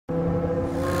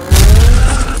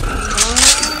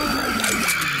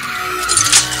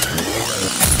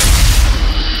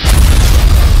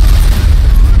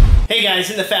guys,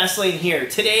 in the fast lane here.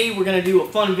 Today we're going to do a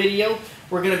fun video.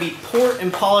 We're going to be port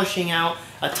and polishing out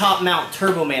a top mount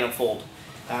turbo manifold.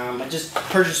 I just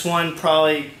purchased one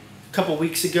probably a couple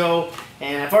weeks ago,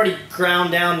 and I've already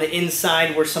ground down the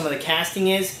inside where some of the casting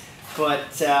is,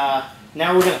 but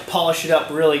now we're going to polish it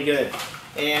up really good.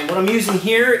 And what I'm using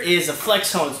here is a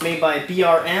flex hone. It's made by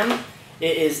BRM.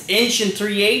 It is 1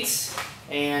 3/8,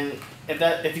 and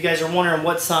if you guys are wondering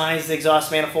what size the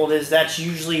exhaust manifold is, that's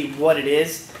usually what it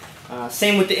is.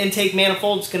 Same with the intake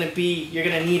manifold. It's going to be, you're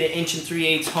going to need an 1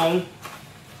 3/8 hone.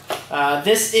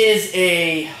 This is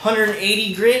a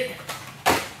 180 grit,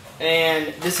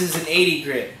 and this is an 80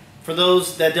 grit. For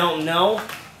those that don't know,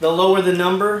 the lower the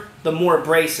number, the more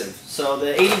abrasive. So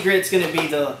the 80 grit is going to be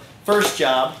the first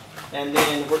job, and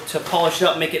then to polish it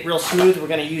up, make it real smooth, we're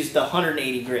going to use the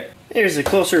 180 grit. Here's a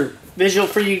closer visual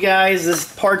for you guys.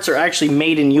 These parts are actually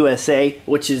made in USA,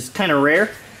 which is kind of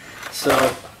rare. So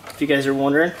if you guys are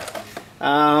wondering,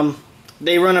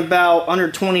 they run about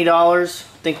under $20.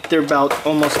 I think they're about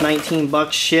almost 19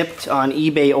 bucks shipped on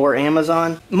eBay or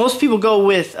Amazon. Most people go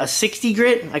with a 60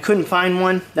 grit. I couldn't find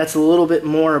one. That's a little bit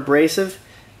more abrasive,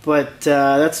 but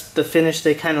that's the finish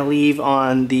they kind of leave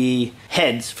on the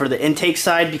heads for the intake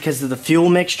side because of the fuel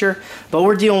mixture. But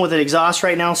we're dealing with an exhaust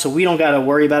right now, so we don't got to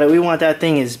worry about it. We want that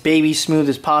thing as baby smooth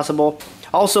as possible.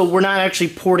 Also, we're not actually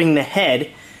porting the head,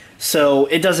 so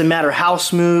it doesn't matter how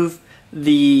smooth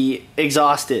the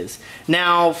exhaust is.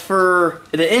 Now for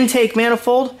the intake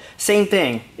manifold, same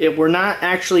thing. We're not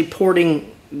actually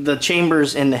porting the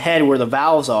chambers in the head where the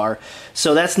valves are,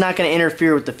 so that's not going to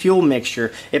interfere with the fuel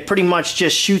mixture. It pretty much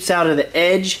just shoots out of the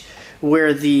edge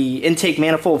where the intake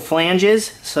manifold flange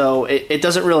is, so it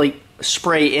doesn't really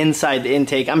spray inside the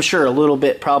intake. I'm sure a little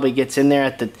bit probably gets in there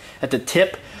at the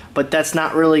tip, but that's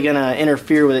not really going to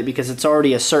interfere with it because it's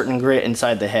already a certain grit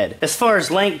inside the head. As far as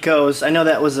length goes, I know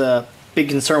that was a big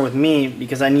concern with me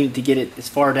because I needed to get it as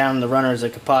far down in the runner as I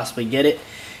could possibly get it.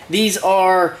 These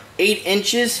are 8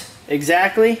 inches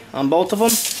exactly on both of them.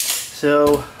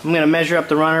 So I'm going to measure up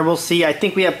the runner. We'll see. I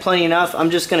think we have plenty enough. I'm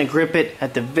just going to grip it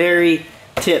at the very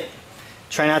tip.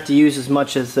 Try not to use as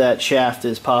much as that shaft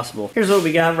as possible. Here's what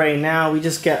we got right now. We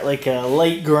just got like a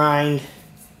light grind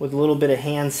with a little bit of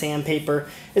hand sandpaper.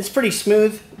 It's pretty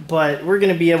smooth, but we're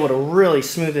going to be able to really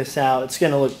smooth this out. It's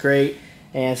going to look great,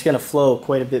 and it's going to flow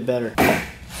quite a bit better.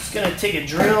 Just going to take a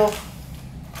drill,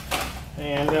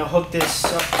 and I'm going to hook this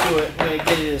up to it. I'm going to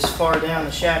get it as far down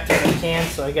the shaft as I can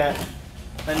so I got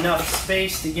enough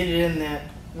space to get it in that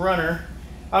runner.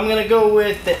 I'm going to go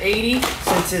with the 80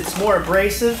 since it's more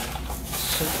abrasive.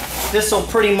 So this will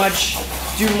pretty much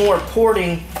do more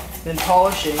porting than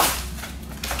polishing.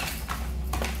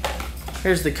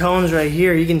 Here's the cones right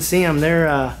here. You can see them.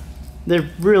 They're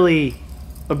really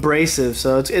abrasive,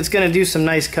 so it's going to do some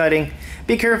nice cutting.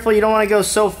 Be careful, you don't want to go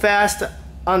so fast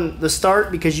on the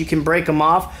start because you can break them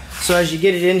off. So as you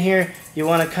get it in here, you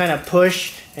want to kind of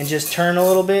push and just turn a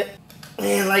little bit.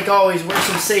 And like always, wear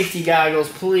some safety goggles,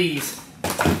 please.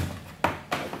 A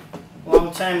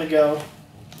long time ago,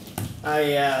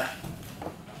 I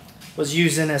was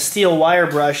using a steel wire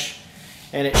brush,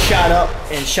 and it shot up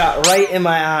and shot right in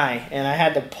my eye, and I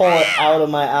had to pull it out of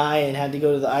my eye and had to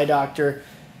go to the eye doctor.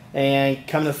 And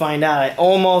come to find out, I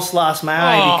almost lost my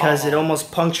eye because it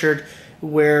almost punctured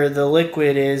where the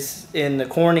liquid is in the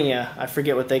cornea. I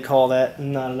forget what they call that.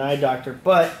 I'm not an eye doctor,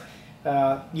 but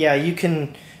yeah,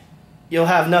 you'll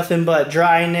have nothing but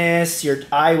dryness. Your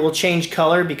eye will change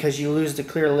color because you lose the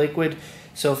clear liquid.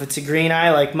 So if it's a green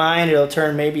eye like mine, it'll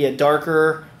turn maybe a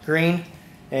darker green,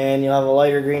 and you'll have a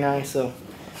lighter green eye. So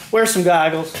wear some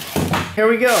goggles. Here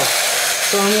we go.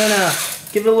 So I'm gonna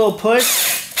give it a little push.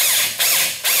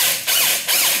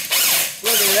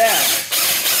 Look at that.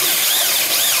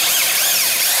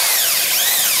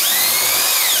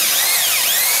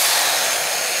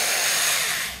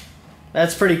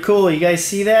 That's pretty cool. You guys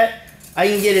see that? I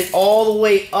can get it all the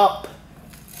way up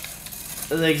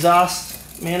the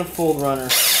exhaust manifold runner.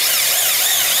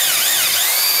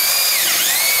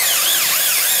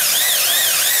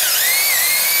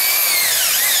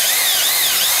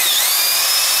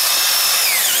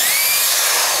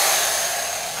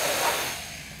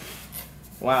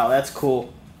 Wow, that's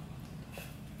cool.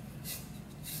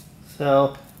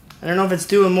 So, I don't know if it's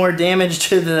doing more damage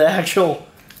to the actual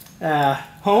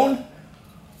hone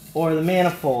or the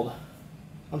manifold.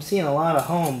 I'm seeing a lot of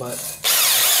hone, but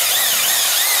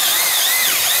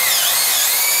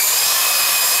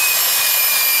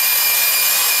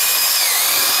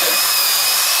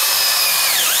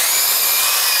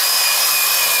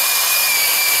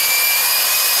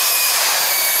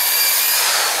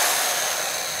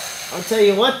I'll tell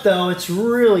you what though, it's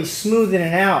really smoothing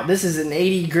it out. This is an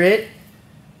 80 grit,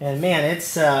 And man,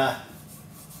 it's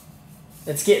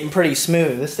getting pretty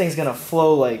smooth. This thing's gonna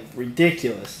flow like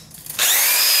ridiculous.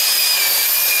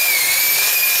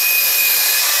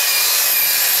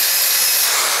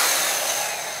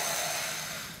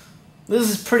 This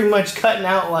is pretty much cutting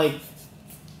out like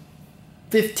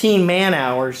 15 man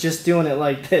hours just doing it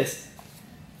like this.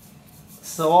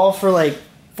 So all for like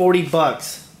 40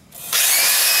 bucks.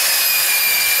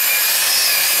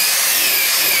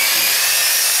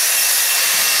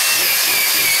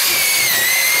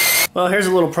 Well, here's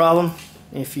a little problem.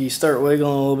 If you start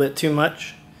wiggling a little bit too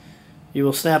much, you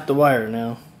will snap the wire.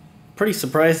 Now, pretty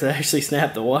surprised that I actually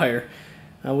snapped the wire.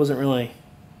 I wasn't really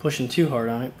pushing too hard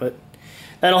on it, but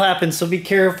that'll happen, so be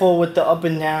careful with the up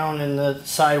and down and the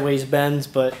sideways bends,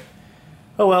 but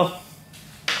oh well.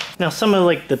 Now some of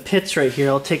like the pits right here,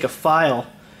 I'll take a file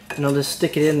and I'll just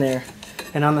stick it in there,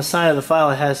 and on the side of the file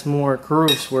it has more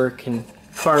grooves where it can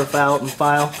carve out and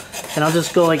file, and I'll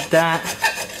just go like that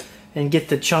and get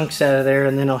the chunks out of there,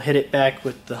 and then I'll hit it back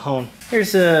with the hone.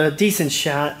 Here's a decent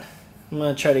shot. I'm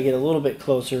going to try to get a little bit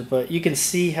closer, but you can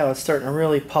see how it's starting to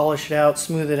really polish it out,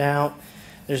 smooth it out.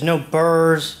 There's no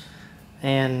burrs,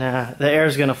 and the air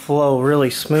is going to flow really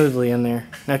smoothly in there.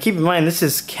 Now keep in mind, this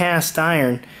is cast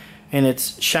iron, and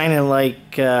it's shining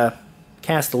like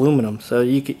cast aluminum, so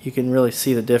you can really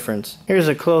see the difference. Here's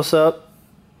a close-up,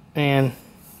 and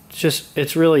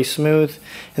it's really smooth.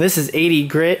 And this is 80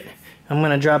 grit. I'm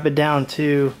going to drop it down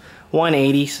to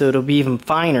 180 so it'll be even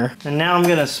finer. And now I'm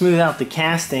going to smooth out the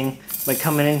casting by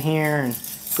coming in here and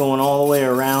going all the way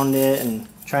around it and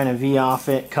trying to V off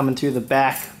it, coming through the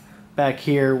back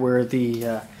here where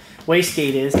the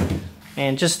wastegate is,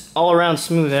 and just all around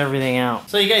smooth everything out.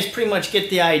 So you guys pretty much get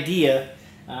the idea.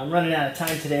 I'm running out of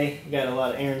time today. I got a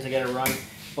lot of errands I got to run,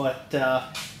 but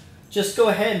just go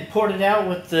ahead and port it out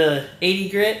with the 80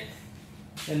 grit,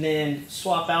 and then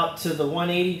swap out to the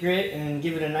 180 grit and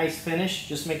give it a nice finish.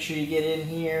 Just make sure you get in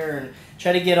here and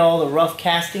try to get all the rough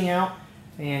casting out,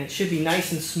 and it should be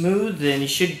nice and smooth, and you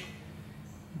should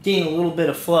gain a little bit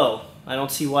of flow. I don't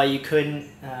see why you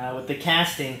couldn't. With the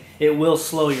casting, it will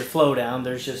slow your flow down.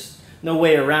 There's just no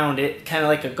way around it. Kind of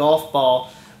like a golf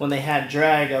ball. When they had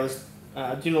drag, I was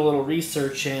doing a little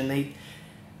research, and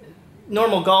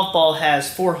normal golf ball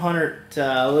has 400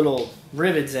 little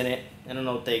rivets in it. I don't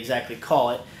know what they exactly call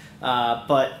it,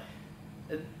 but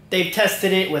they've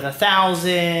tested it with 1,000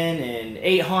 and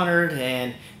 800,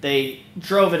 and they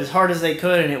drove it as hard as they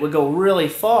could, and it would go really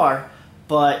far,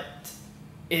 but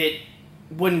it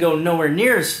wouldn't go nowhere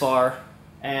near as far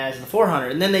as the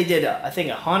 400. And then they did, I think,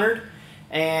 100,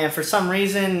 and for some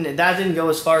reason that didn't go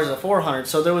as far as the 400,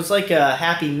 so there was like a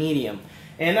happy medium.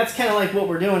 And that's kind of like what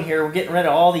we're doing here. We're getting rid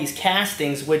of all these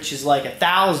castings, which is like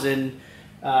 1,000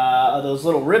 of those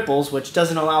little ripples, which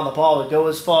doesn't allow the ball to go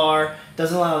as far,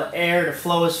 doesn't allow the air to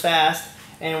flow as fast,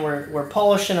 and we're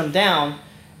polishing them down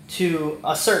to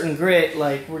a certain grit.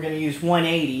 Like we're going to use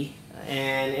 180,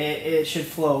 and it should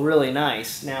flow really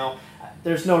nice. Now,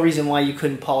 there's no reason why you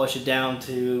couldn't polish it down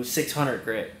to 600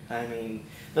 grit. I mean,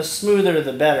 the smoother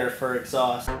the better for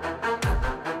exhaust.